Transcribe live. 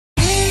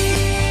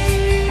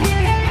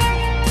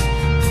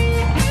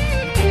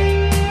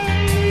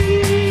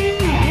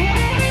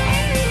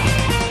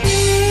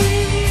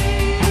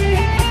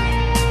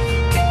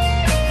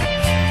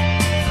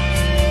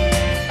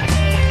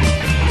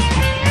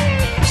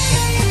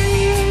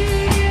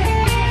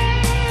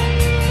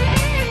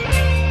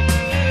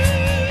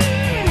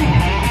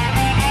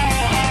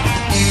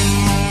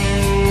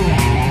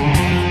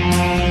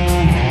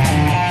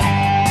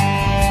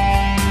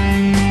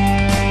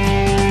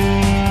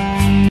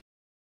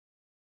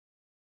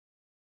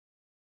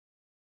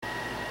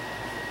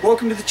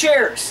welcome to the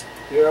chairs.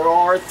 There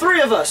are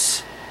 3 of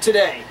us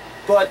today,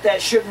 but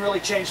that shouldn't really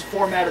change the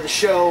format of the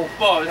show.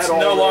 Well, it's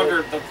no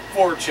longer the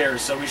 4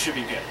 chairs, so we should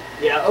be good.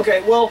 Yeah,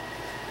 okay, well,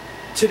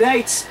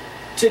 today,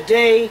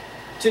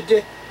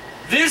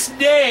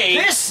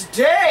 This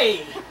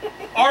day,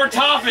 our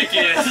topic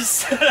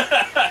is...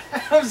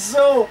 I'm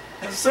so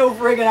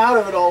friggin' out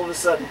of it all of a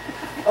sudden.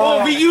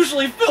 Well, we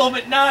usually film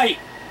at night.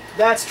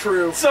 That's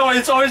true. So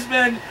it's always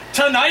been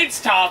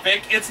tonight's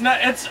topic. It's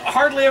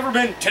hardly ever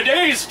been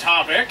today's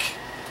topic.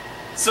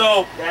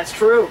 So that's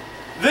true.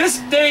 This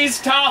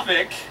day's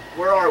topic,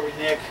 where are we,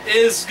 Nick?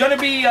 Is going to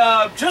be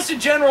just a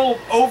general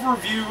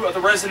overview of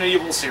the Resident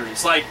Evil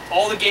series, like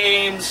all the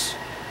games,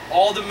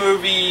 all the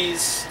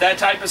movies, that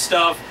type of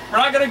stuff. We're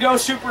not going to go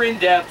super in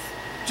depth.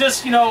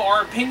 Just, you know,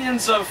 our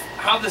opinions of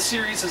how the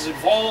series has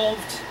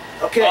evolved.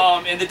 Okay.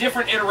 And the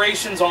different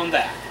iterations on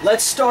that.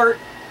 Let's start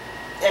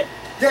at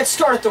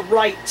the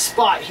right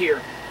spot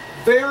here.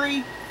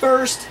 Very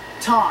first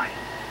time.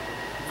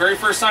 Very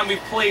first time we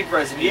played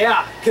Resident Evil.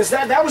 Yeah, because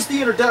that was the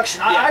introduction.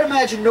 Yeah. I'd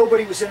imagine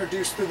nobody was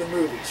introduced through the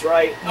movies,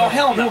 right? Oh,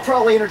 hell no. You were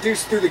probably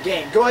introduced through the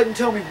game. Go ahead and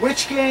tell me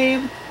which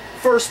game,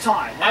 first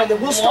time. Right?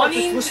 Then we'll start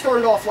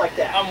it off like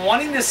that. I'm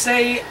wanting to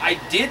say I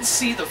did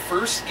see the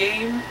first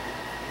game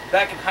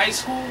back in high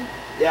school.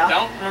 Yeah. I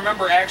don't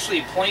remember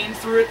actually playing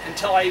through it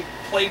until I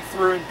played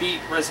through and beat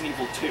Resident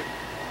Evil 2.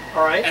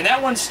 All right. And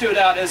that one stood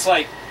out as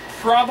like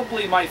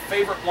probably my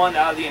favorite one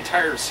out of the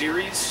entire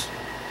series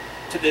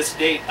to this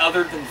date,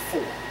 other than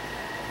 4.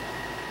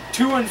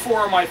 2 and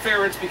 4 are my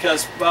favorites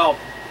because, well,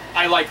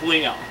 I like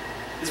Leon.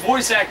 His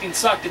voice acting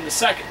sucked in the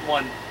second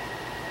one,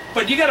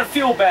 but you gotta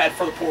feel bad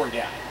for the poor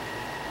guy.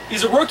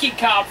 He's a rookie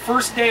cop,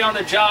 first day on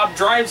the job,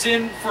 drives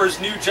in for his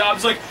new job.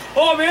 He's like,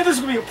 oh man, there's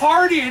gonna be a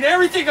party and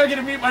everything. I'm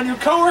gonna meet my new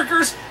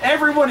coworkers.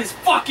 Everyone is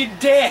fucking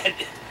dead.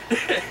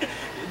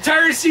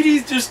 Entire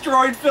city's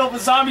destroyed, filled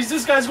with zombies.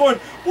 This guy's going,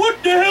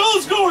 what the hell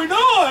is going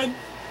on?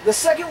 The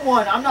second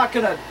one, I'm not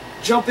gonna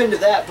jump into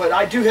that, but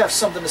I do have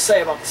something to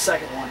say about the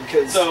second one,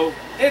 because... So,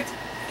 I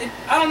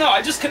don't know,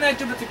 I just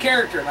connected with the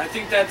character, and I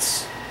think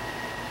that's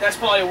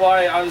probably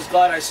why I was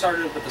glad I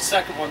started with the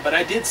second one, but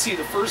I did see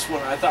the first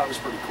one, and I thought it was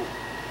pretty cool.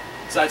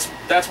 So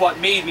that's what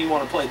made me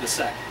want to play the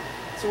second.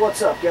 So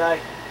what's up, guy?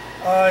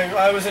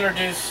 I was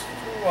introduced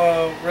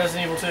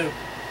Resident Evil 2.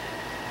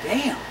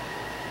 Damn.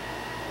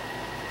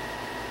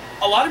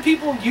 A lot of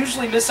people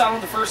usually miss out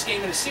on the first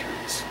game in a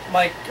series.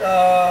 My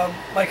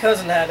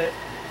cousin had it.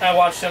 I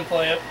watched him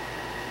play it,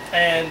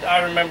 and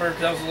I remember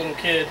because I was a little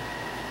kid.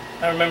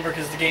 I remember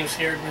because the game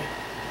scared me.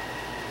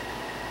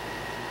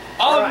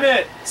 I'll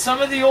admit,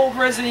 some of the old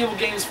Resident Evil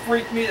games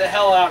freaked me the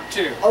hell out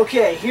too.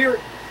 Okay, here,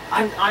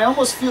 I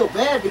almost feel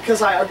bad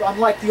because I'm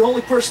like the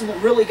only person that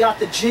really got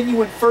the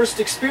genuine first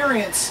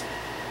experience.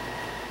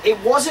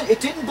 It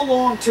didn't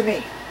belong to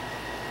me.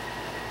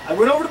 I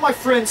went over to my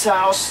friend's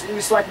house. He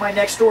was like my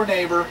next door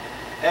neighbor,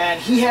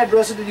 and he had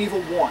Resident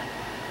Evil 1.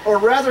 Or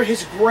rather,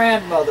 his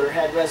grandmother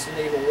had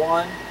Resident Evil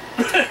 1.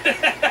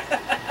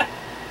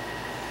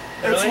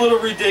 That's a little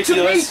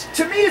ridiculous.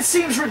 To me, it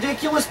seems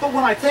ridiculous, but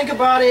when I think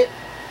about it,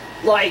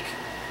 like,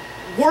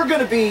 we're going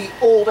to be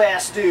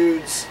old-ass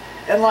dudes,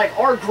 and, like,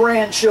 our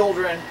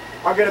grandchildren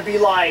are going to be,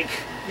 like,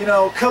 you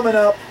know, coming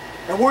up,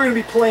 and we're going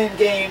to be playing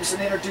games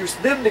and introduce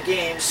them to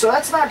games, so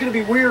that's not going to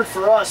be weird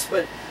for us,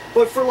 but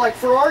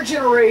for our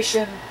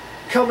generation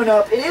coming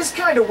up, it is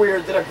kind of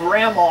weird that a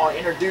grandma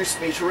introduced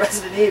me to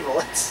Resident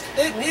Evil.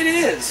 It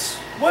is.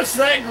 What's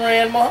that,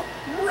 Grandma?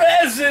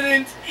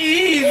 Resident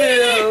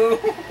Evil!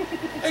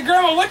 Hey,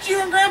 Grandma, what you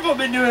and Grandpa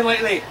been doing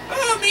lately?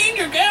 Oh, me and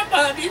your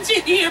Grandpa have been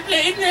sitting here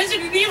playing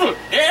Resident Evil.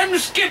 I'm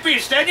Skippy,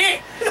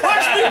 steady.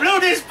 Watch me blow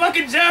this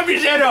fucking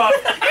zombie's head off.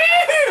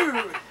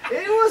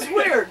 It was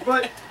weird,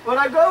 but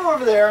I go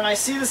over there and I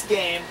see this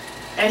game,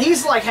 and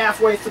he's like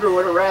halfway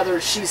through it, or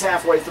rather, she's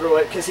halfway through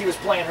it, because he was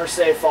playing her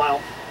save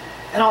file.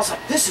 And I was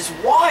like, this is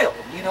wild,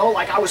 you know,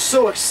 like I was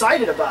so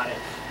excited about it.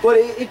 But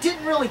it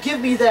didn't really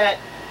give me that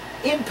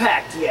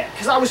impact yet,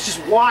 because I was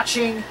just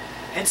watching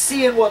and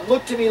seeing what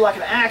looked to me like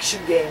an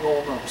action game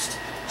almost.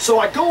 So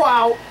I go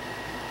out,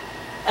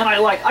 and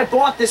I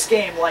bought this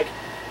game, like,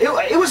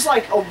 it was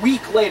like a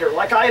week later.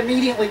 Like, I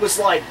immediately was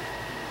like,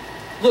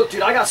 look,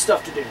 dude, I got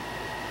stuff to do.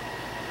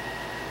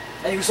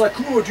 And he was like,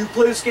 come on, dude,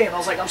 play this game. I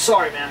was like, I'm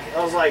sorry, man.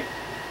 I was like,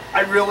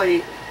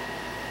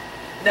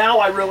 now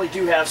I really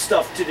do have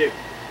stuff to do.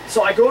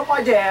 So I go to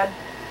my dad,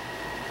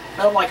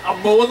 and I'm like,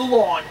 I'm mowing the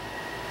lawn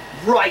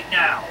right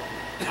now.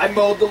 I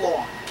mowed the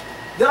lawn.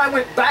 Then I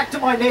went back to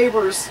my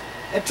neighbors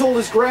and told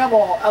his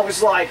grandma, I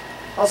was like,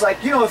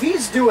 you know, if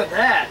he's doing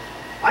that,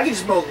 I can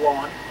just mow the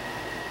lawn.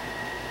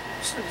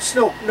 It's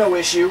no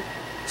issue.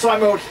 So I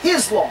mowed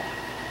his lawn.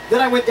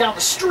 Then I went down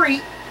the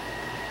street,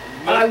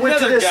 and I went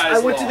to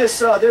this,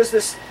 there's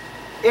this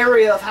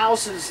area of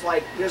houses,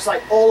 like, there's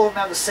like all of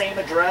them have the same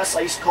address.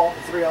 I used to call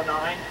them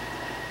 309.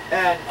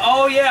 And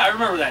oh yeah, I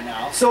remember that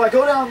now. So I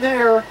go down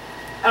there,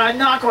 and I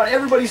knock on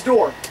everybody's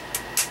door.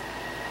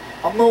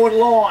 I'm mowing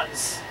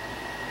lawns.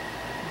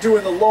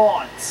 Doing the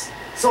lawns.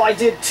 So I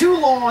did 2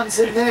 lawns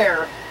in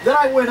there, then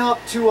I went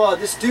up to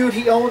this dude.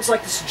 He owns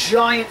like this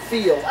giant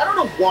field. I don't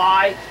know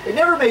why. It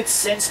never made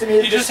sense to me.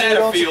 That He just had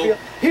a field.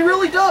 He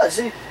really does.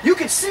 You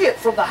can see it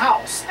from the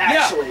house,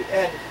 actually.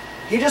 Yeah. And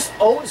he just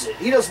owns it.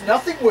 He does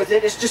nothing with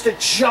it. It's just a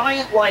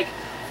giant, like,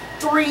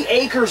 3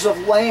 acres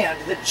of land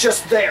that's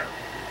just there.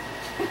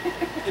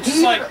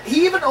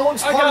 He even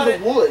owns part of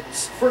the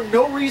woods for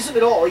no reason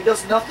at all. He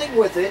does nothing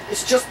with it.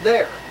 It's just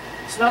there.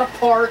 It's not a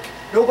park.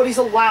 Nobody's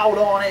allowed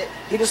on it.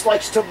 He just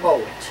likes to mow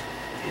it.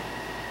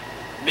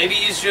 Maybe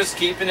he's just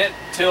keeping it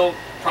till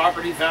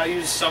property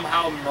values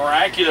somehow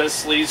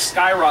miraculously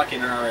skyrocket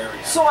in our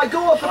area. So I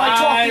go up and I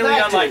talk to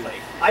that unlikely.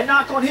 dude. I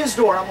knock on his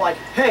door and I'm like,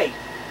 hey,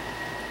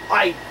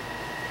 I'm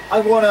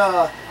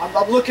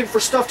looking for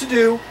stuff to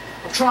do.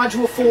 I'm trying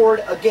to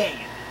afford a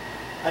game.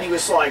 And he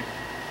was like,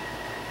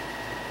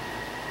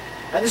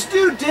 and this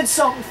dude did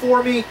something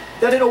for me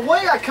that in a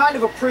way I kind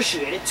of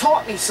appreciate. It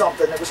taught me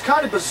something that was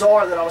kind of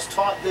bizarre that I was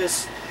taught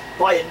this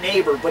by a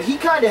neighbor, but he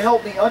kind of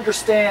helped me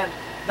understand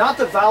not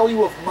the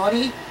value of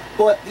money,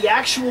 but the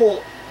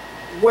actual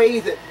way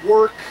that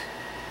work,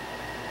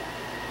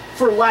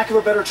 for lack of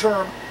a better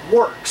term,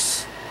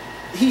 works.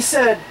 He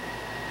said,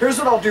 here's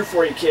what I'll do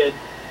for you, kid.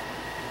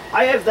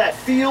 I have that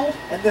field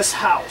and this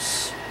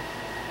house.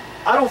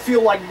 I don't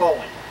feel like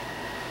mowing.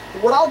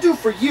 But what I'll do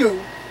for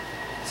you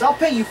is I'll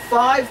pay you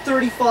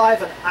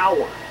 $5.35 an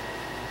hour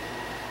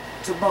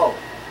to mow.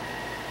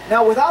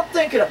 Now, without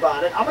thinking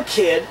about it, I'm a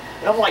kid,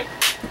 and I'm like,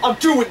 I'm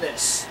doing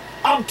this.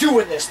 I'm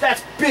doing this.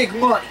 That's big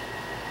money.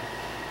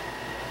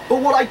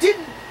 But what I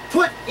didn't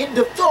put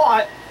into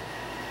thought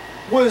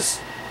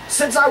was,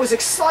 since I was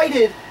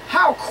excited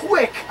how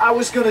quick I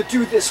was going to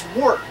do this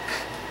work.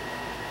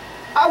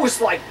 I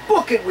was like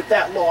booking with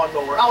that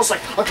lawnmower. I was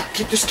like, I gotta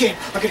keep this game.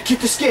 I gotta keep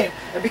this game.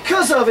 And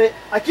because of it,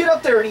 I get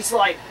up there and he's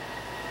like,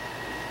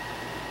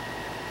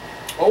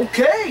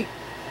 okay,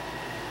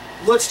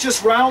 let's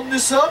just round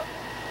this up.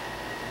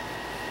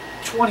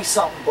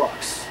 20-something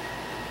bucks.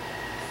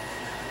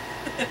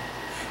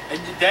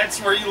 And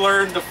that's where you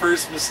learned the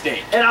first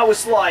mistake. And I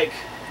was like,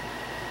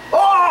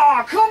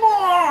 oh, come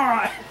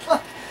on!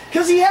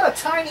 Because he had a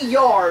tiny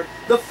yard.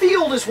 The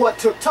field is what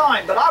took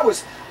time, but I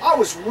was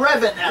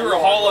revving that. You were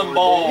hauling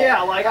ball.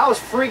 Yeah, like I was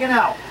freaking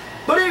out.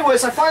 But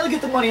anyways, I finally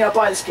get the money and I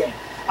buy this game.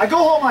 I go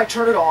home, I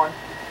turn it on,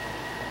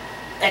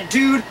 and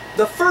dude,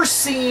 the first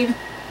scene,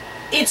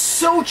 it's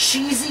so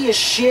cheesy as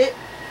shit,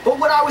 but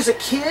when I was a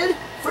kid,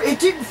 it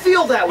didn't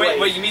feel that way.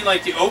 Wait, you mean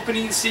like the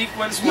opening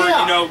sequence where,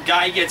 you know,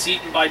 guy gets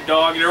eaten by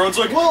dog and everyone's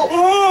like, well,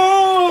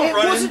 oh! It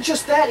wasn't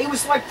just that. It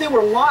was like they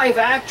were live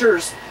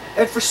actors.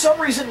 And for some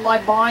reason,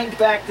 my mind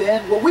back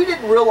then, what we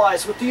didn't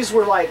realize, what these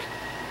were like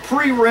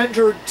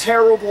pre-rendered,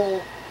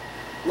 terrible,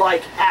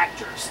 like,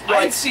 actors. Like,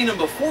 I'd seen them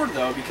before,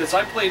 though, because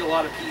I played a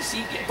lot of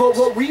PC games. But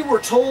what we were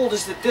told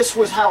is that this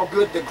was how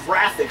good the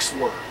graphics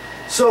were.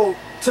 So,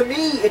 to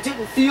me, it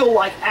didn't feel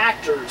like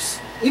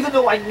actors. Even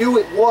though I knew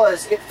it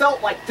was, it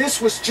felt like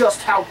this was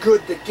just how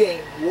good the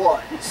game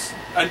was.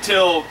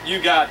 Until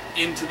you got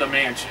into the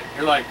mansion.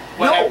 You're like,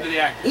 what happened to the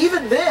actors?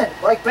 Even then,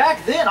 like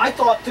back then, I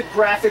thought the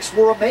graphics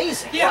were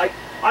amazing. Yeah. Like,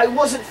 I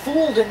wasn't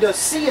fooled into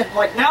seeing,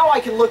 like, now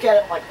I can look at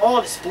it and like, oh,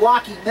 this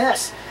blocky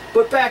mess.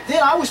 But back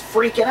then, I was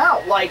freaking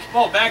out. Like,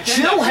 well, back then,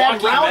 Jill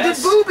had rounded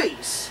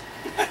boobies.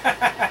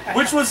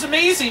 Which was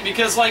amazing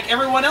because, like,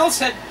 everyone else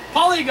had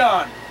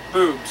polygon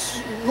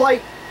boobs.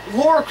 Like,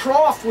 Laura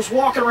Croft was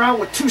walking around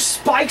with 2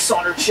 spikes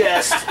on her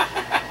chest,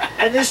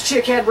 and this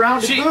chick had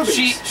rounded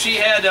boobies. She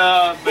had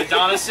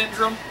Madonna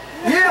syndrome.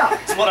 Yeah.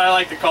 That's what I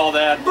like to call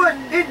that. But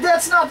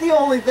that's not the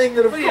only thing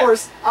that, of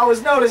course, I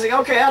was noticing.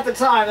 Okay, at the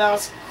time, that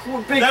was a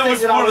big thing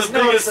that I was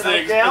noticing.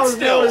 Okay, I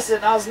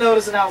was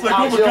noticing how like,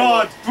 oh my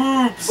God,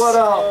 boobs.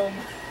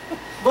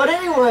 But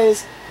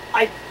anyways,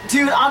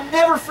 dude, I'll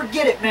never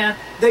forget it, man.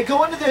 They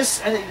go into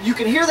this, and you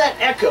can hear that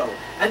echo,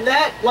 and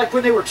that, like,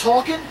 when they were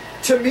talking,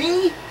 to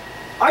me,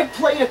 I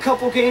played a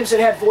couple games that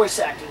had voice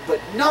acting,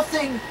 but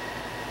nothing.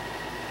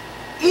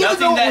 Even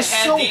though it was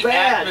so bad, the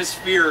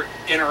atmosphere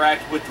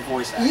interact with the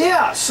voice acting.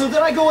 Yeah, so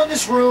then I go in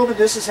this room and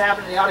this is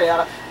happening, yada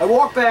yada. I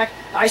walk back,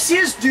 I see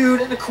this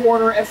dude in the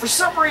corner, and for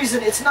some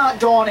reason it's not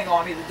dawning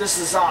on me that this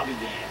is a zombie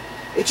game.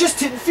 It just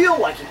didn't feel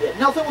like it did.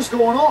 Nothing was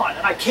going on.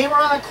 And I came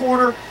around that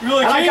corner. You're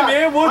like, hey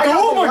man, what?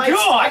 Oh my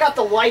God! I got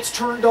the lights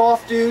turned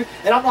off, dude,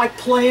 and I'm like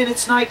playing,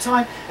 it's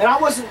nighttime, and I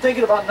wasn't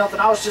thinking about nothing.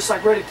 I was just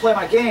like ready to play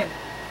my game.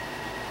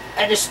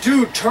 And this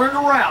dude turned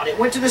around. It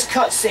went to this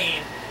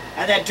cutscene.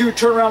 And that dude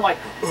turned around like,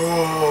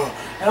 ugh.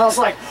 And I was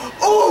like,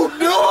 oh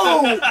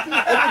no! And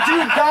the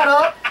dude got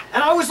up,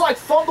 and I was like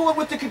fumbling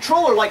with the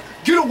controller, like,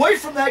 get away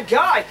from that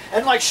guy!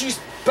 And like she's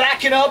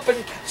backing up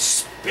and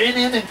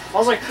spinning, and I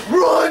was like,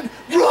 run!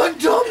 Run,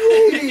 dumb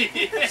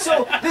lady!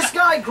 So this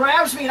guy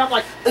grabs me, and I'm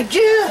like,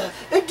 yeah,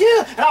 and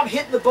I'm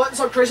hitting the buttons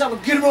like crazy. I'm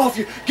like, get him off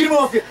you,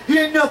 he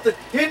ain't nothing,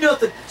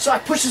 So I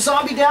push the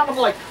zombie down, I'm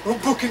like, I'm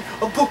booking,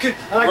 and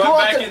I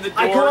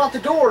go out the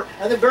door,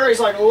 and then Barry's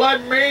like,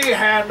 let me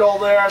handle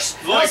this.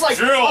 Like,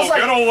 Jill,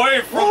 get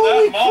away from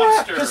that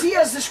monster. Because he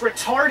has this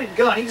retarded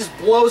gun, he just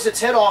blows its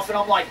head off, and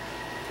I'm like,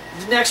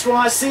 the next one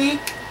I see,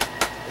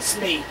 It's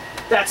me.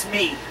 That's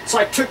me. So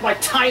I took my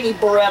tiny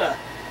Beretta,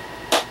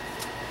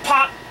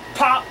 Pop,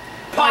 pop,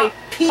 my pop,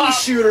 pea pop,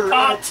 shooter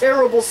pop. in a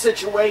terrible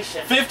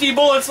situation. 50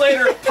 bullets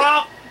later,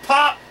 pop,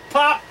 pop,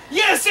 pop.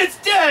 Yes, it's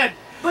dead!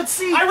 But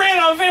see, I ran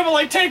out of ammo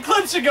like 10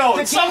 clips ago,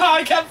 and somehow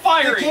I kept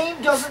firing. the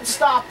game doesn't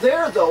stop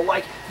there, though.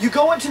 Like, you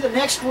go into the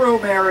next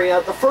room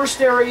area, the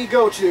first area you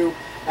go to,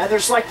 and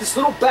there's like this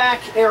little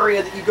back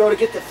area that you go to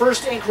get the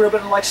first ink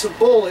ribbon and like some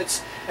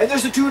bullets, and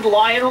there's a dude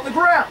lying on the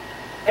ground.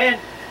 And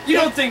You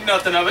don't think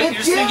nothing of it. You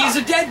just think he's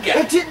a dead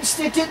guy. It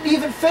didn't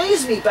even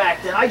faze me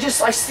back then. I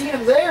seen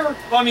him there.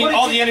 Well, I mean,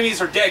 all the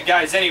enemies are dead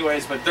guys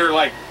anyways, but they're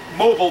like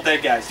mobile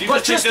dead guys. You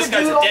But just think just this the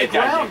guy's dude a on the dead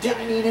guy. ground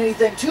didn't mean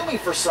anything to me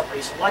for some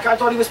reason. Like, I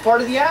thought he was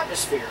part of the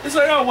atmosphere. It's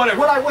like, oh, whatever.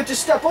 When I went to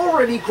step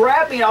over and he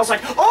grabbed me, and I was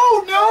like,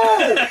 oh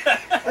no!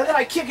 And then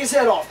I kick his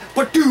head off.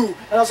 But dude,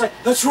 and I was like,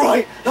 that's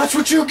right, that's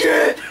what you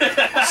get.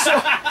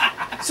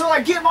 So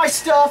I get my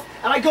stuff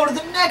and I go to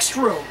the next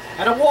room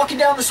and I'm walking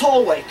down this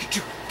hallway.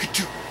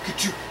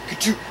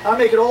 I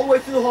make it all the way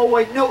through the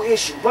hallway, no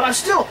issue. But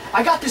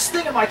I got this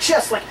thing in my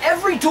chest. Like,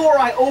 every door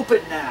I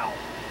open now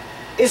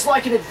is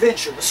like an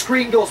adventure. The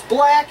screen goes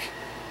black,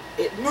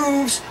 it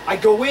moves, I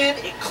go in,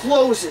 it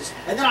closes,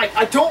 and then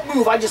I don't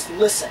move, I just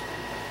listen.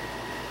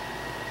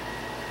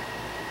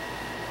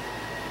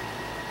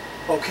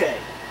 Okay,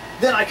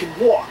 then I can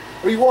walk.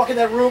 Or you walk in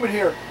that room and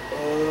hear,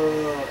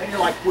 and you're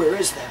like, where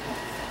is that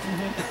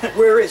one?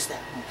 Where is that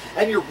one?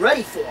 And you're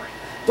ready for it.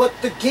 But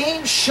the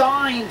game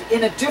shined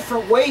in a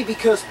different way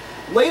because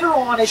later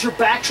on, as you're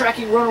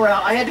backtracking, run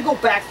around, I had to go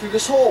back through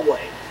this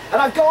hallway.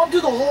 And I've gone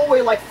through the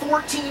hallway like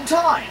 14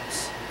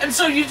 times. And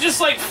so you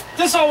just like,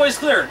 this always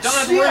clear. Don't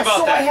have to worry about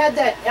so that.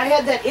 I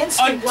had that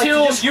instinct Until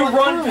like, to just you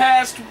run through.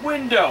 past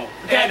window.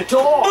 That and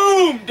dog.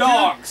 boom,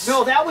 dogs.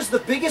 No, that was the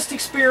biggest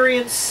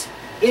experience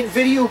in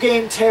video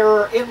game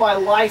terror in my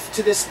life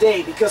to this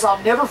day because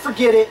I'll never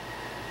forget it.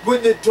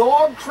 When the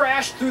dog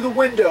crashed through the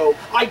window,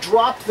 I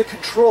dropped the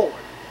controller.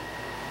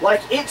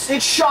 Like, it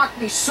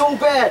shocked me so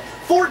bad.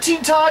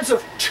 14 times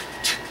of...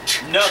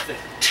 Nothing.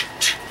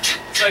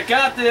 So I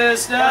got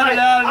this.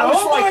 I was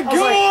Oh like, my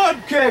god!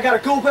 Okay, I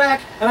gotta go back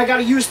and I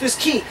gotta use this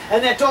key.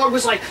 And that dog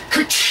was like,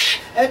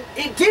 and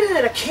it did it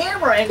at a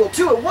camera angle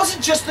too. It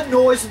wasn't just the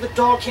noise that the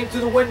dog came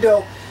through the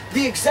window.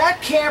 The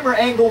exact camera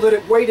angle that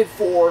it waited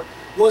for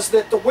was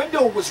that the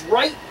window was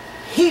right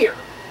here.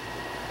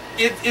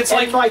 It's and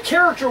like my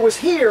character was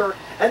here,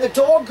 and the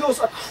dog goes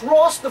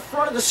across the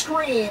front of the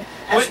screen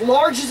as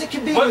large as it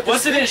can be with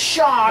this big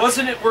shot.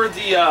 Wasn't it where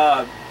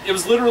the it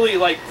was literally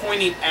like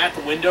pointing at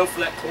the window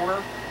for that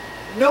corner?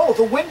 No,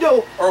 the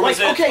window. Or was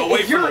like, it okay,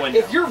 away from the window?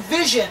 If your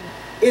vision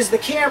is the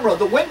camera,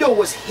 the window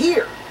was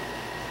here,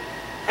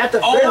 at the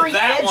very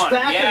edge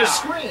back of the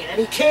screen, and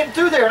he came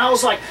through there, and I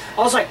was like,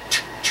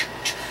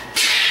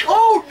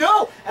 oh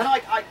no! And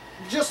I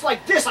just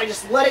like this, I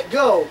just let it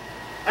go.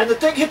 And the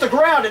thing hit the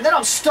ground, and then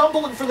I'm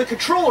stumbling for the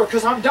controller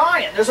because I'm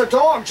dying. There's a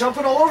dog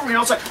jumping all over me, and I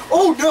was like,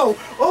 oh no,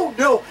 oh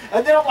no.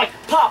 And then I'm like,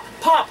 pop,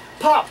 pop,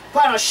 pop,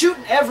 pop. And I was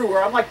shooting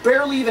everywhere. I'm like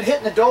barely even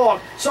hitting the dog.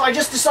 So I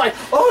just decide,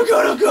 oh, I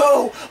gotta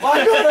go,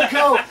 I gotta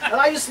go. And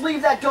I just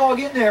leave that dog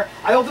in there.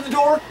 I opened the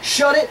door,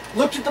 shut it,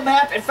 looked at the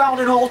map, and found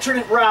an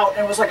alternate route,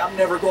 and was like, I'm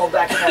never going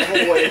back in that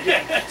hallway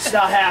again. It's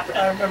not happening.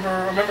 I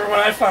remember when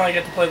I finally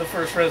got to play the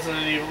first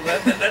Resident Evil.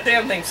 That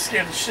damn thing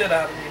scared the shit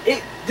out of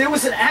me. There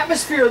was an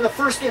atmosphere in the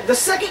first game. The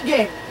second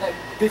game,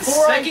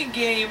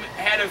 game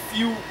had a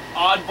few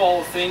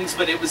oddball things,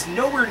 but it was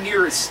nowhere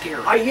near as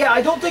scary.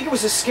 I don't think it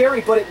was as scary,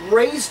 but it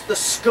raised the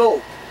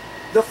scope.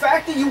 The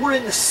fact that you were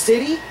in the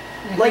city,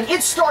 like,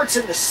 it starts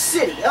in the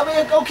city. I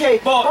mean, okay,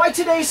 by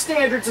today's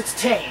standards,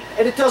 it's tame,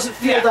 and it doesn't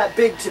feel that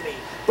big to me.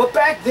 But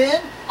back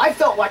then, I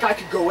felt like I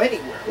could go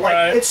anywhere.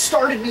 Like, it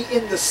started me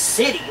in the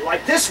city.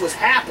 Like, this was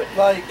happening.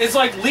 Like, it's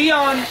like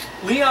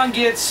Leon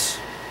gets,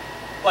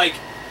 like,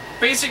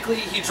 basically,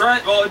 he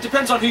drives. Well, it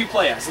depends on who you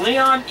play as.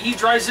 Leon, he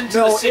drives into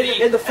the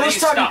city. And the first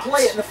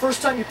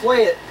time you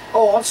play it.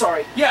 Oh, I'm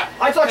sorry. Yeah.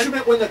 I thought you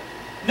meant when the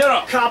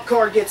cop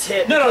car gets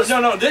hit. No.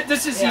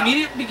 This is the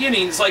immediate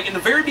beginnings. Like in the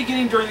very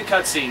beginning during the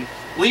cutscene,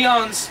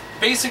 Leon's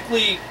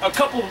basically a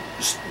couple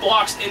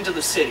blocks into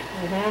the city,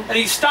 and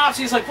he stops.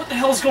 He's like, "What the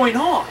hell's going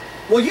on?"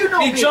 Well, you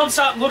know he jumps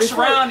out and looks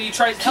around. And he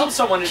tries to help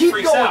someone and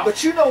freaks out.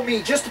 But you know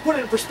me. Just to put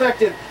it in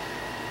perspective.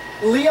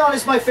 Leon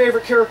is my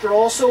favorite character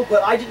also,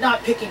 but I did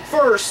not pick him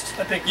first.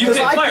 You picked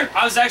Claire.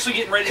 I was actually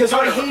getting ready to because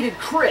I hated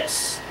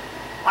Chris.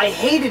 I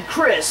hated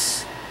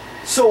Chris,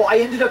 so I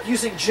ended up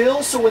using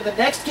Jill. So when the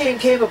next game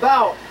came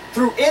about,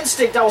 through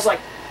instinct, I was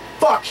like,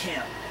 "Fuck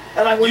him,"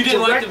 and I went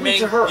directly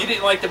to her. You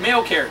didn't like the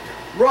male character,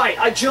 right?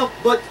 I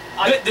jumped, but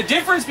the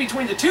difference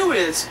between the two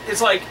is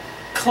like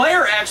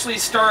Claire actually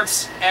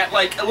starts at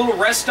like a little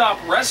rest stop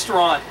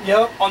restaurant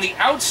on the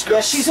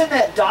outskirts. Yeah, she's in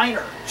that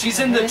diner. She's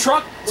in the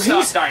truck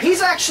stop diner.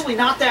 He's actually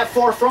not that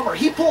far from her.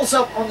 He pulls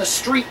up on the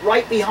street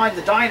right behind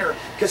the diner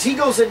because he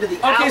goes into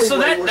the alleyway so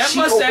that where she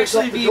must opens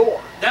actually up the be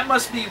door. That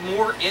must be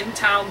more in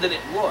town than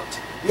it looked.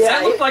 Yeah,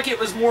 that looked like it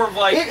was more of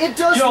like it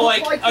does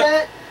look like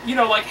that. You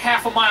know, like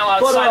half a mile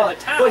outside of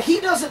the town. But he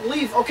doesn't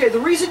leave. Okay, the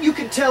reason you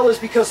can tell is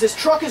because his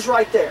truck is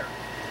right there.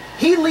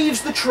 He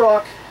leaves the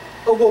truck.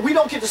 Oh, well, we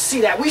don't get to see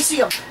that. We see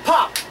him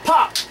pop,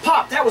 pop,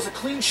 pop. That was a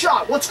clean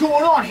shot. What's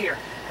going on here?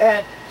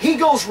 And he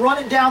goes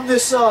running down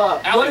this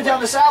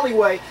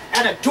alleyway,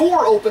 and a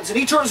door opens, and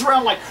he turns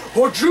around like,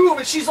 "Oh, Drew,"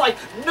 and she's like,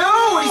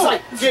 "No!" And he's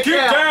like,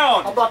 "Get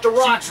down. I'm about to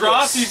rock." She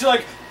drops. This. He's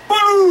like,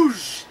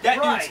 "Boosh!" That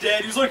Right. dude's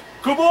dead. He's like,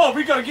 "Come on,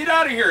 we gotta get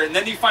out of here." And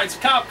then he finds a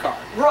cop car.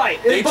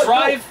 Right. They But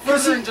drive no,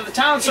 'cause further into the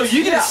town, so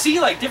you get yeah. to see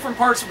like different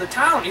parts of the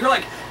town. You're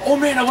like, "Oh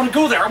man, I want to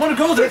go there. I want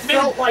to go there." It Man,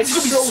 felt like it's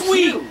gonna be so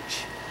sweet. huge.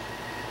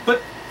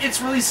 But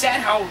it's really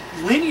sad how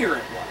linear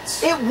it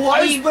was. It was,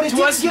 I mean, but it to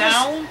didn't us give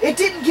now, us. It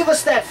didn't give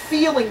us that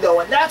feeling though,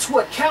 and that's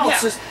what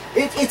counts. Yeah.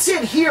 Is it's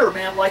in here,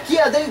 man. Like,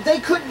 yeah, they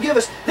couldn't give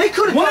us. They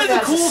could have one done of the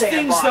that as a cool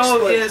things sandbox, though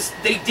but is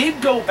they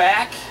did go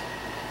back,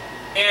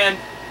 and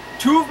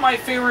two of my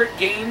favorite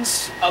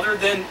games, other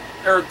than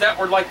or that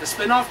were like the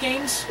spin-off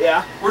games,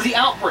 yeah. were the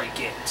Outbreak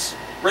games.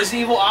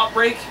 Resident Evil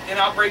Outbreak and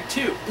Outbreak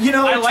 2. You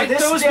know, I to like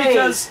this those day,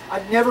 because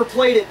I've never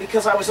played it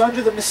because I was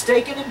under the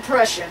mistaken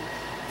impression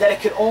that it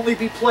could only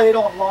be played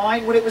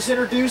online when it was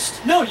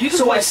introduced. no, you can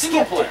So play I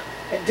single skipped player.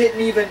 it and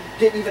didn't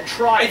even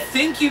try I it.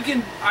 think you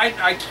can.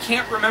 I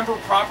can't remember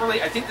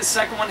properly. I think the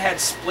second one had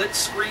split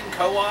screen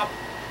co-op.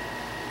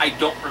 I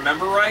don't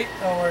remember right,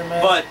 Don't worry,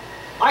 man. but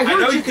I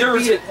heard know you there could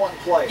was beat a- it one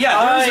play. yeah,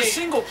 there was I- a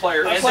single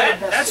player, I and played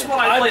that's this what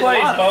one. I I played, played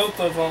a lot both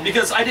of them.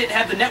 because I didn't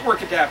have the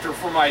network adapter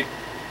for my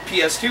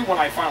PS2 when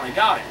I finally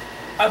got it.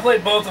 I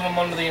played both of them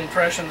under the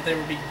impression that they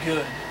would be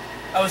good.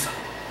 I was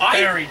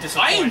very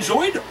disappointed. I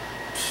enjoyed them.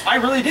 I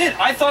really did.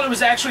 I thought it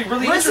was actually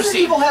really Resident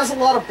interesting. Evil has a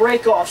lot of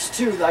break-offs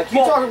too. Like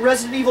you're Well- talking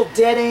Resident Evil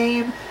Dead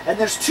Aim, and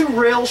there's 2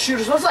 rail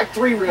shooters. There's like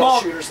 3 rail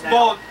shooters now.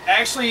 Well,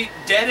 actually,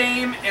 Dead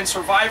Aim and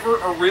Survivor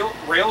are real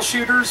rail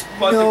shooters,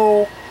 but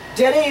no,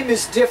 Dead Aim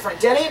is different.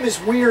 Dead Aim is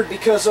weird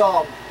because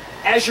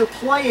as you're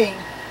playing,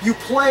 you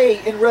play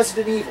in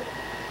Resident Evil,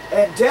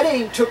 and Dead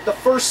Aim took the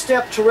first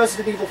step to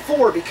Resident Evil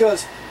 4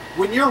 because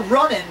when you're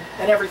running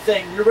and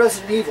everything, you're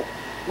Resident Evil.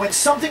 When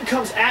something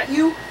comes at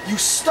you, you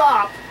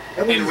stop.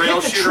 And when In you rail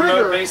hit the shooter mode,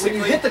 trigger, when basically?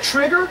 you hit the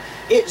trigger,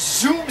 it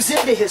zooms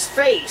into his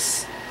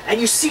face,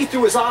 and you see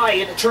through his eye,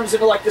 and it turns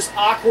into like this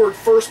awkward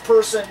first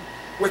person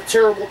with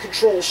terrible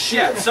controls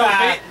shooter. yeah. So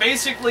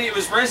basically, it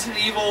was Resident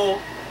Evil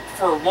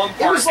for one It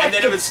part, was like and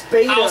then the it was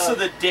beta. House of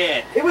the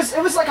Dead. It was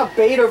like a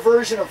beta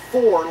version of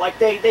 4. Like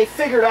they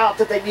figured out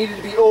that they needed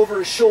to be over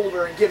his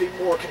shoulder and give him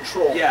more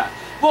control. Yeah.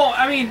 Well,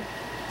 I mean,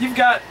 you've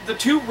got the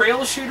 2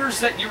 rail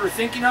shooters that you were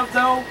thinking of,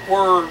 though,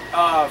 were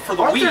for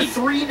the Aren't Wii. there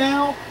 3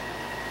 now?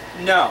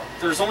 No,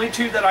 there's only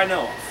 2 that I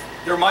know of.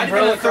 There might have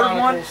been a Umbrella third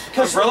one.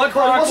 Chronicles. Umbrella But wasn't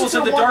Chronicles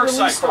and there the one Dark Side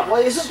released on- Chronicles.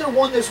 well, isn't there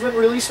one that's been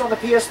released on the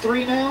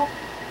PS3 now?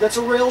 That's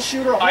a rail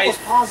shooter. I'm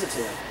almost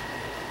positive.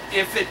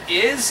 If it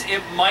is,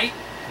 it might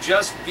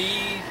just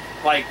be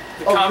like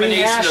the A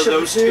combination rehash of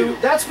those the 2.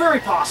 That's very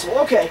possible.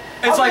 Okay.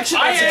 It's I'll like, bet you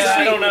I that's Yeah, I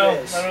exactly don't what know.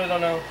 it is. I really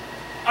don't know.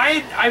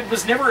 I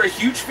was never a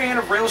huge fan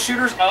of rail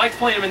shooters. I liked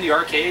playing them in the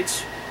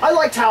arcades. I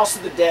liked House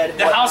of the Dead. And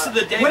The whatnot. House of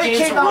the Dead when it games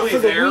came are out really for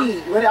the there.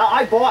 Wii, when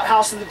I bought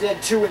House of the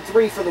Dead 2 and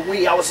 3 for the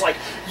Wii, I was like,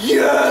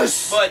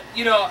 yes. But,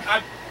 you know,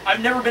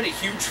 I've never been a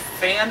huge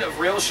fan of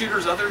rail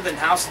shooters other than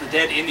House of the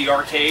Dead in the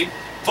arcade.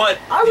 But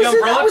I the was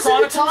Umbrella into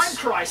Chronicles... Time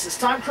Crisis.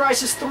 Time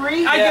Crisis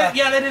 3. Yeah,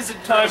 that is a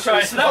Time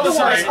Crisis. That was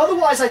Otherwise, right.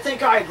 otherwise, I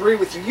think I agree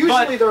with you. Usually,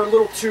 But- they're a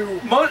little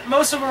too.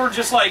 Most of them were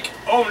just like,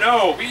 oh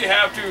no, we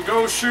have to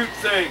go shoot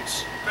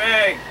things.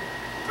 Bang,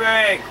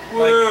 bang,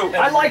 woo. Like,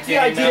 I like the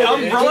game idea now,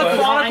 of Umbrella behind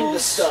the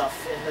Chronicles,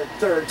 stuff in the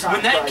third Time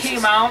when that Crisis.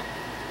 came out,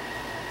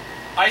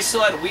 I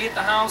still had a Wii at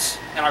the house,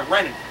 and I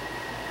rented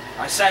it.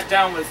 I sat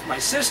down with my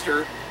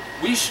sister.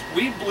 We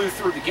blew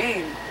through the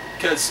game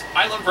because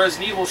I love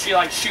Resident Evil. She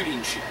likes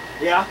shooting shit.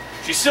 Yeah.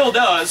 She still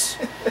does.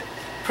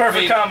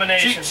 Perfect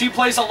combination. She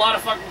plays a lot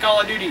of fucking Call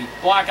of Duty,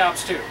 Black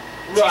Ops 2.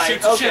 Right, She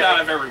shoots the shit okay.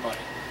 out of everybody.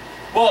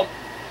 Well,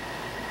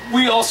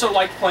 we also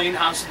liked playing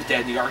House of the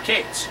Dead in the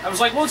arcades. I was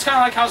like, well, it's kind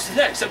of like House of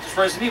the Dead, except it's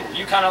Resident Evil.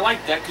 You kind of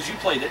liked that because you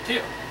played it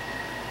too.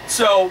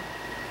 So,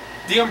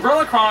 the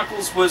Umbrella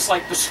Chronicles was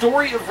like the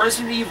story of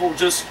Resident Evil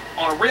just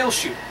on a rail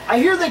shooter. I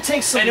hear they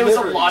take some And it was a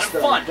liberties, lot of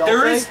though, fun. don't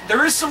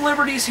There is some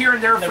liberties here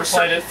and there Never for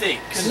played certain it.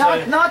 things.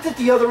 Not that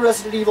the other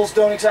Resident Evils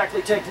don't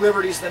exactly take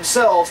liberties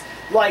themselves.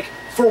 Like,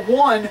 for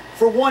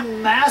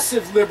one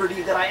massive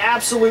liberty that I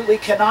absolutely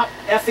cannot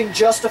effing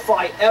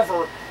justify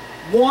ever.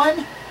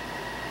 One,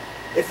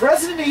 if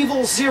Resident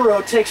Evil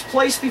 0 takes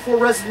place before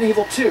Resident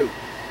Evil 2,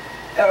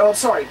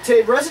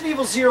 Resident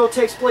Evil 0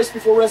 takes place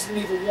before Resident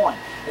Evil 1,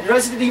 and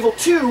Resident Evil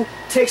 2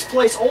 takes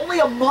place only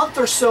a month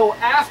or so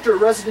after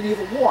Resident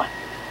Evil 1.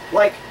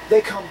 Like,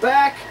 they come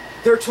back,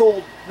 they're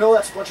told, no,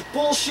 that's a bunch of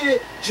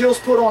bullshit, Jill's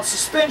put on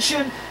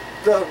suspension,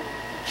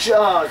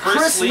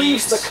 Chris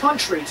leaves the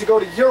country to go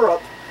to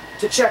Europe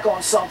to check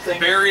on something.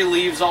 Barry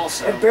leaves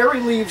also. And Barry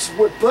leaves.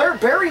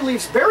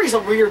 Barry's a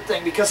weird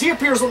thing because he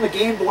appears on the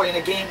Game Boy in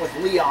a game with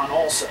Leon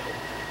also.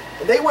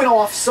 And they went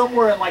off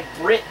somewhere in like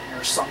Britain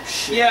or some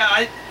shit. Yeah,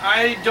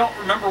 I don't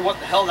remember what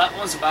the hell that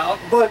was about.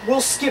 But we'll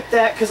skip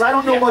that because I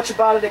don't know Yeah. much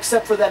about it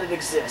except for that it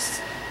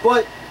exists.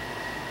 But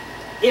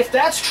if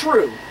that's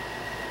true,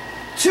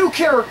 two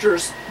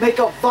characters make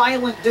a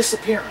violent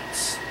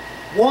disappearance.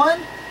 One,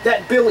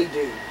 that Billy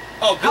dude.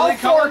 Oh, Billy How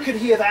far Cullen? could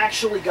he have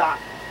actually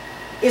gotten?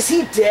 Is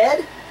he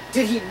dead?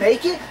 Did he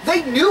make it?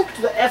 They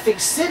nuked the effing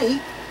city.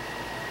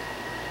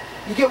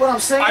 You get what I'm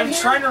saying? I'm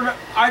here? trying to remember.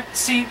 I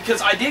see,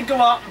 because I did go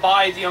out and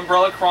buy the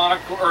Umbrella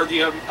Chronicle, or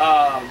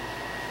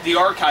the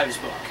Archives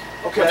book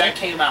Okay. when that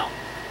came out.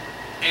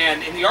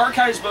 And in the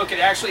Archives book, it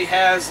actually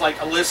has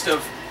like a list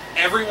of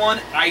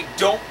everyone. I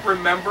don't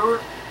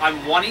remember.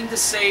 I'm wanting to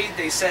say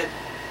they said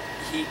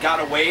he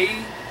got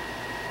away,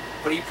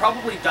 but he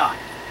probably died.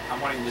 I'm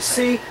wanting to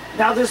say. See,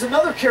 now there's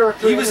another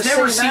character. He in was the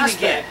never same seen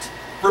again. aspect.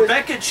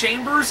 Rebecca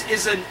Chambers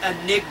is an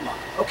enigma.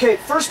 Okay,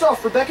 first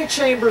off, Rebecca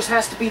Chambers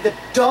has to be the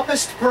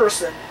dumbest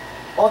person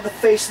on the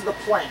face of the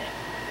planet.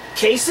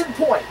 Case in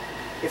point,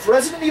 if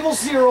Resident Evil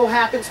 0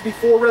 happens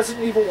before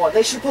Resident Evil 1,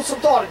 they should put some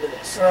thought into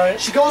this. Right.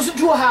 She goes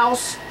into a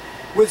house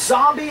with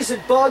zombies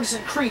and bugs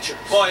and creatures.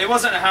 Well, it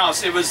wasn't a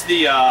house. It was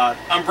the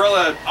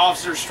Umbrella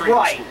Officers Training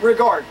Right, School.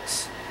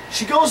 regardless.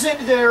 She goes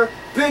into there,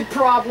 big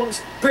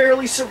problems,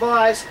 barely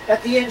survives.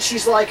 At the end,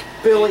 she's like,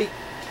 Billy,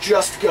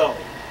 just go.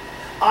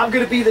 I'm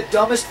going to be the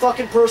dumbest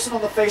fucking person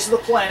on the face of the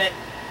planet.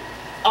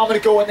 I'm going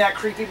to go in that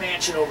creepy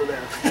mansion over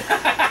there.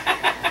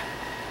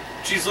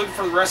 She's looking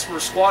for the rest of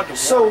her squad to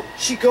So warn.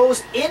 she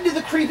goes into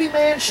the creepy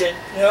mansion,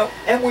 Yep.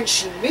 and when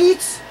she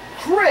meets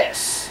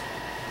Chris,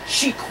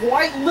 she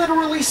quite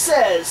literally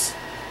says,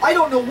 I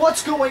don't know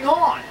what's going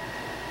on.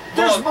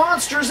 There's Well,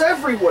 monsters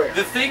everywhere.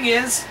 The thing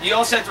is, you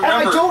also have to And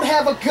remember... I don't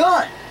have a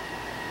gun.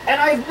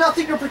 And I have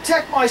nothing to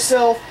protect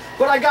myself,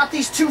 but I got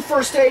these 2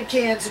 first aid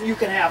cans and you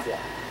can have one.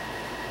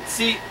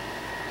 See,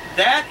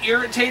 that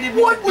irritated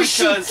me What was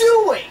because... she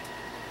doing?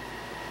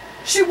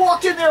 She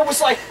walked in there and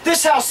was like,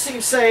 this house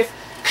seems safe.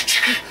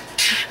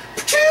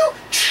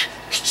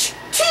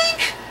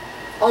 Tink!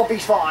 I'll be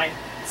fine.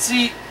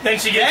 See, Then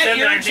she gets that in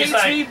there and she's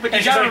irritates like, me, but and you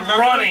she's gotta like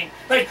remember... running.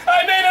 Like,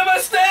 I made a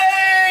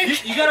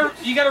mistake!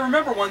 You gotta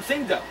remember one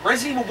thing though.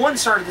 Resident Evil 1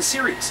 started the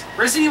series.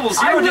 Resident Evil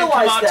 0 I didn't come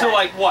realize out that. till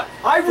like what?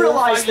 I 4 or 5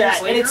 realize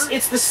that, years and later?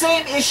 it's the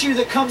same issue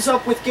that comes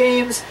up with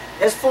games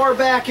as far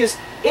back as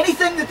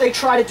anything that they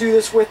try to do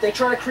this with. They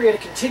try to create a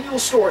continual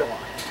storyline.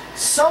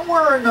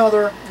 Somewhere or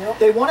another, Yep.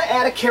 they want to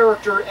add a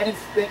character, and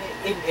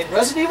in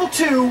Resident Evil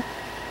 2,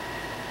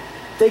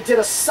 they did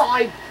a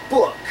side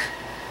book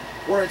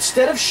where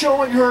instead of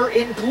showing her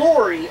in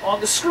glory on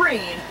the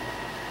screen,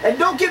 and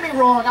don't get me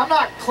wrong, I'm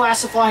not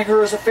classifying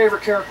her as a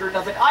favorite character or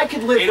nothing. I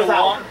could live Ada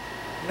without Wong?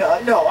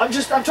 her. No, I'm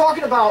still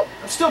talking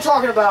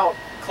about,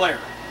 Claire.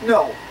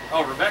 no.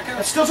 Oh, Rebecca?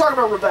 I'm still talking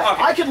about Rebecca.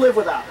 Okay. I could live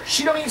without her.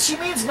 She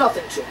means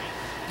nothing to me.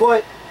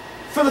 But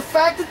for the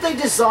fact that they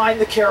designed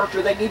the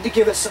character, they need to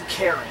give it some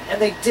caring. And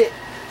they did.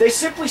 They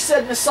simply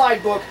said in the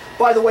side book,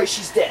 by the way,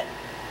 she's dead.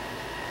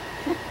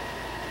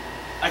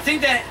 I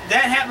think that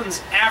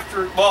happens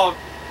after, well,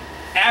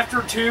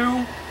 after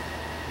 2,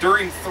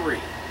 during 3.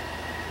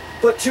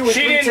 But 2 and She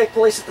 3 didn't- take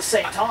place at the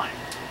same time.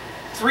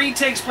 3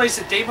 takes place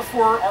the day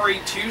before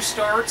RE2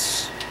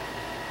 starts.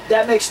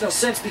 That makes no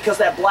sense because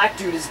that black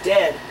dude is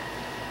dead.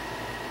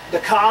 The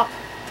cop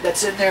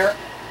that's in there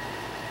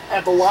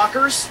at the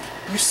lockers,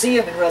 you see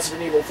him in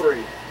Resident Evil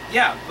 3.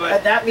 Yeah, but...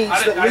 And that means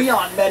I that didn't-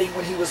 Leon met him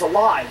when he was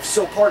alive.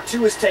 So part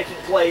 2 is taking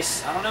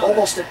place I don't know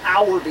almost an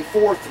hour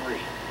before 3.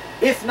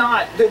 If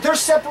not, they're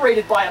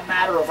separated by a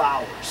matter of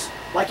hours.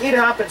 Like, it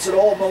happens at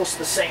almost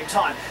the same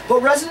time.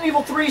 But Resident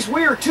Evil 3 is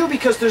weird, too,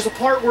 because there's a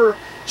part where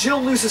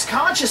Jill loses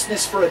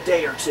consciousness for a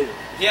day or 2.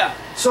 Yeah.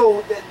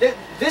 So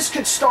this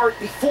could start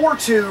before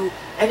 2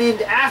 and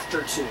end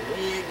after 2.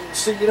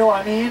 So you know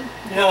what I mean?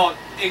 Well,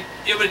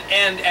 it would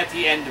end at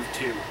the end of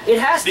 2. It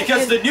has to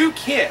Because end, the new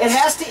kids... It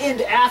has to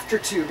end after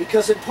 2,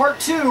 because in part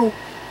 2,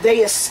 they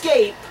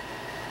escape,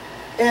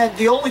 and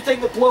the only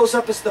thing that blows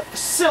up is the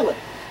facility.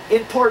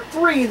 In part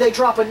 3, they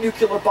drop a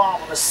nuclear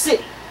bomb on the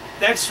city.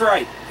 That's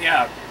right,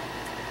 yeah.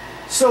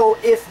 So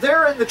if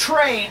they're in the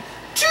train,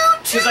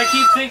 Because I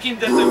keep thinking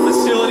that the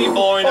facility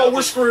blowing Oh, up we're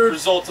was the screwed.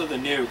 result of the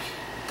nuke.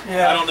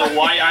 Yeah. I don't know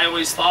why I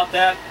always thought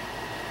that.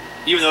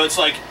 Even though it's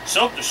like,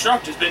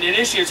 self-destruct has been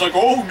initiated. It's like,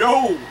 oh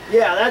no!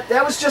 Yeah,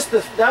 that was just the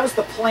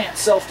plant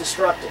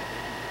self-destructing.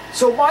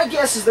 So my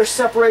guess is they're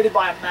separated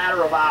by a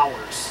matter of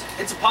hours.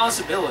 It's a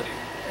possibility.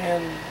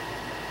 And,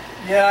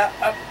 yeah,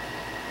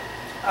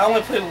 I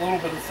only played a little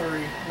bit of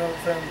 3, no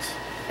offense.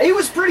 It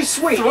was pretty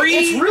sweet.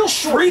 It's real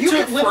short. 3 You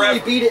took could literally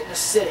forever. beat it in a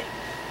sitting.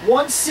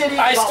 One sitting,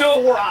 about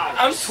 4 hours.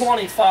 I'm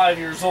 25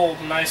 years old,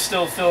 and I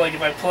still feel like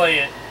if I play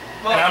it,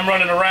 Well- and I'm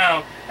running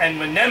around, and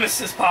when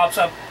Nemesis pops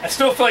up, I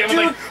still feel like I'm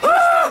Dude, like,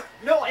 ah!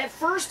 no, at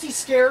first he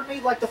scared me,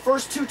 like the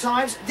first 2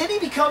 times. Then he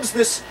becomes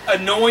this...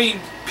 Annoying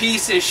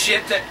piece of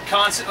shit that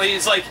constantly,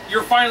 it's like,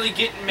 you're finally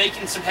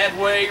making some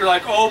headway. You're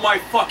like, oh my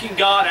fucking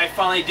god, I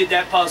finally did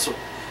that puzzle.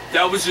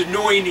 That was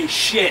annoying as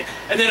shit.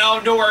 And then out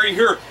of nowhere you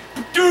hear,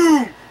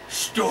 doom,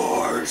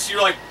 stars.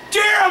 You're like,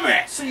 damn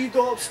it! So you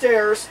go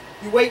upstairs,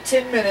 you wait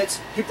 10 minutes,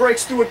 he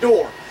breaks through a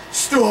door.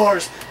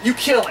 Stars, you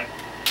kill him.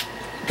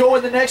 Go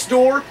in the next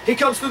door, he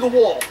comes through the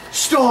wall.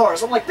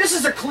 Stars. I'm like, this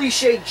is a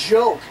cliche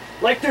joke.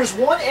 Like, there's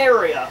one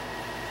area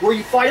where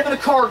you fight him in a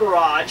car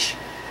garage,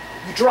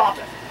 You drop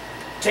him.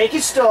 Take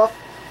his stuff,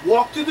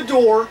 walk through the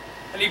door,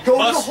 And he go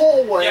to the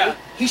hallway. Yeah.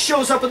 He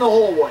shows up in the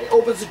hallway,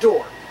 opens the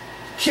door.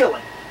 Kill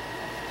him.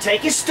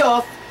 Take his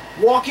stuff,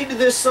 walk into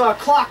this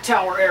clock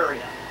tower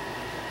area.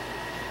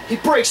 He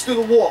breaks through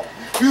the wall.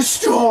 You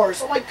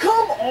stars! I'm like,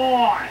 come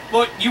on!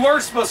 Well, you were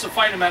supposed to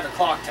fight him at the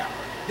clock tower.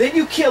 Then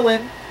you kill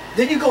him.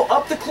 Then you go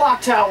up the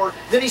clock tower.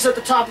 Then he's at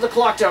the top of the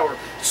clock tower.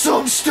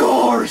 Some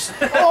stars!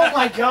 Oh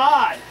my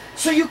god!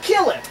 So you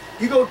kill him.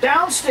 You go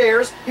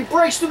downstairs. He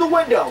breaks through the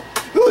window.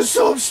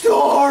 Some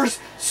stars!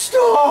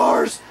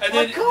 Stars! And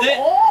Like, then, come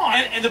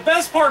on! And the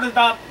best part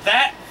about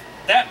that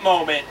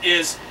moment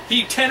is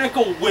he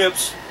tentacle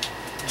whips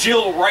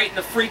Jill right in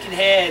the freaking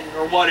head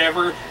or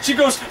whatever. She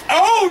goes,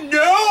 "Oh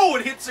no!"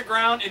 and hits the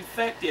ground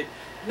infected.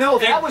 No,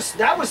 that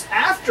was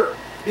after.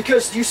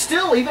 Because you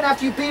still, even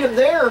after you beat him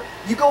there,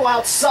 you go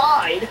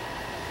outside,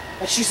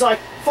 and she's like,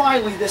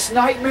 finally, this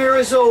nightmare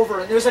is over,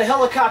 and there's a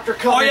helicopter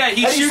coming. Oh yeah,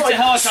 he and he's shoots like, a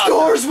helicopter.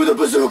 Stars with a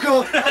bazooka!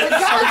 I'm like,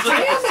 God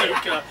damn it!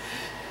 Bazooka.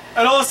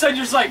 And all of a sudden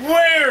you're just like,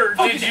 Where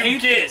fucking did you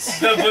hate get this.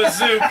 the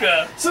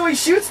bazooka? So he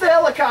shoots the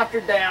helicopter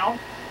down,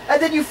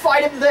 and then you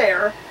fight him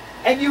there,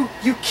 and you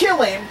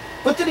kill him,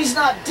 but then he's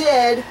not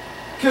dead,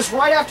 because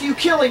right after you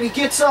kill him, he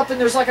gets up and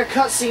there's like a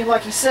cutscene,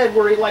 like he said,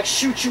 where he like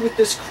shoots you with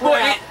this crap.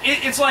 Well,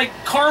 it's like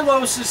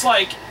Carlos is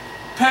like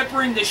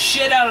peppering the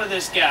shit out of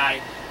this guy,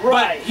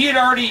 Right. but he had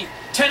already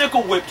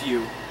tentacle whipped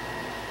you,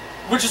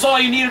 which is all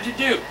you needed to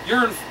do.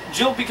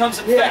 Jill becomes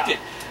infected,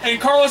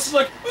 and Carlos is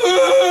like,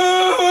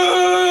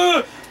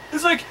 "Ugh!"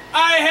 It's like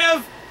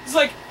I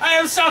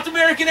have South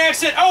American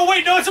accent. Oh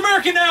wait, no, it's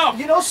American now.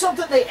 You know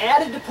something they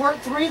added to Part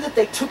 3 that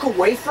they took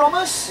away from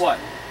us? What?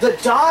 The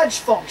dodge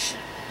function.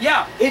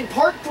 Yeah. In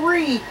Part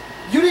 3,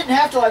 you didn't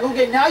have to like,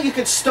 okay, now you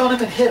could stun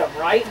him and hit him,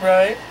 right?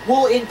 Right.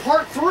 Well, in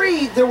Part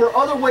 3, there were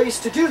other ways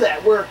to do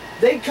that, where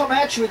they'd come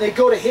at you and they'd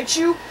go to hit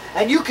you,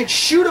 and you could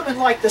shoot them in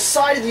like the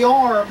side of the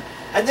arm,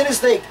 and then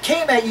as they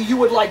came at you, you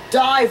would like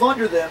dive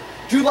under them,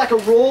 do like a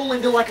roll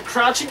into like a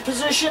crouching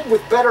position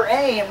with better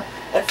aim,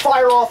 and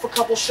fire off a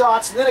couple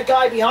shots, and then a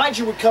guy behind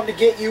you would come to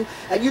get you,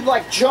 and you'd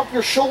like jump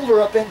your shoulder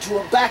up into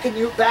him, backing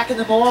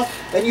them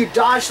off, and you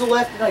dodge to the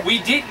left. And like, We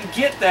didn't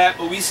get that,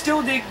 but we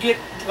still did get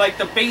like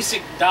the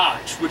basic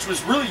dodge, which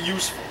was really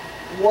useful.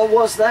 what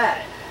was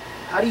that?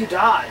 How do you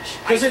dodge?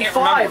 Because I in can't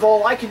 5, remember.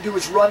 all I can do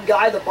is run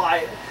by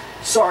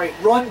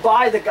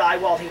the guy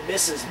while he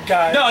misses me.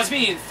 Guy. No, it's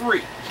me in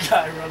 3.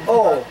 Guy running.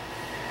 Oh,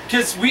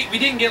 Because we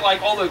didn't get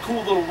like all the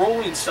cool little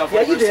rolling stuff.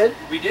 Yeah, you did.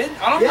 We did?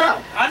 I don't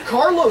yeah. know.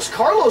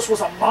 Carlos was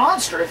a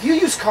monster. If you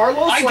use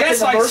Carlos I like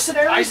guess in the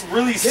Mercenaries, I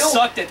really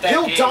sucked at that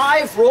He'll game.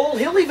 dive, roll.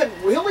 He'll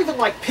even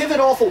like pivot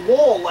off a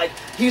wall. Like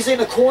he's in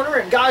a corner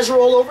and guys are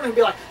all over, and he'll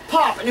be like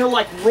pop, and he'll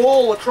like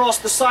roll across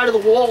the side of the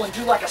wall and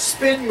do like a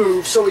spin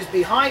move, so he's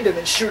behind him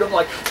and shoot him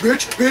like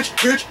bitch, bitch,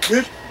 bitch,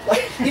 bitch.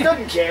 Like he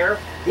doesn't care.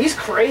 He's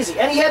crazy,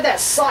 and he had that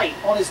sight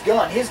on his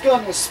gun. His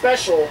gun was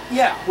special.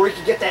 Yeah. Where he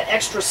could get that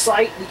extra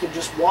sight and he could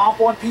just whomp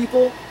on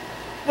people.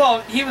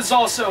 Well, he was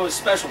also a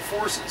special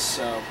forces,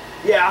 so.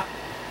 Yeah.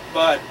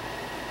 But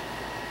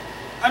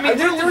I mean, I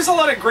really- there was a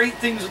lot of great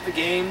things with the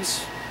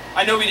games.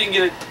 I know we didn't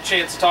get a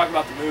chance to talk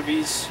about the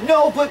movies.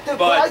 No, but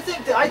I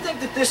think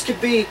that this could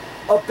be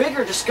a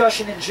bigger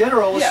discussion in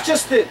general. It's Yeah.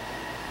 just that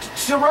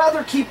to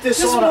rather keep this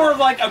This is on more of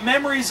like a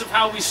memories of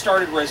how we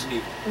started Resident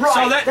Evil. Right,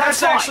 So that's that's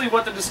fine. actually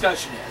what the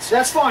discussion is.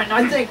 That's fine.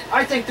 I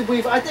think that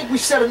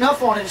we've said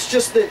enough on it. It's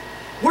just that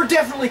we're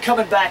definitely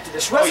coming back to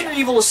this. Resident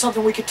Evil is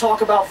something we could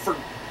talk about for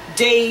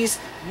days,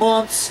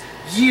 months,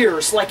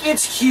 years. Like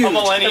it's huge. A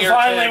millennium. And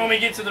finally, when we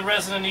get to the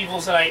Resident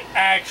Evils that I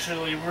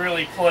actually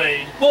really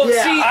played, Well,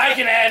 Yeah. see, I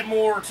can add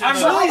more to I'm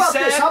So the... how really about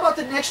sad. this? How about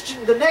the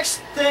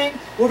next thing?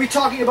 We'll be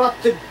talking about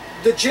the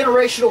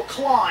generational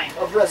climb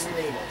of Resident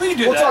Evil. We can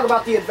do We'll that. talk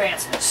about the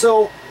advancement.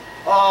 So,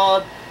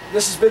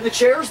 this has been the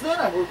chairs. Then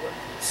I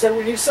said what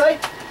we need to say.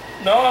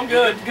 No, I'm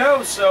good good. to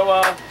go.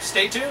 So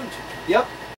stay tuned. Yep.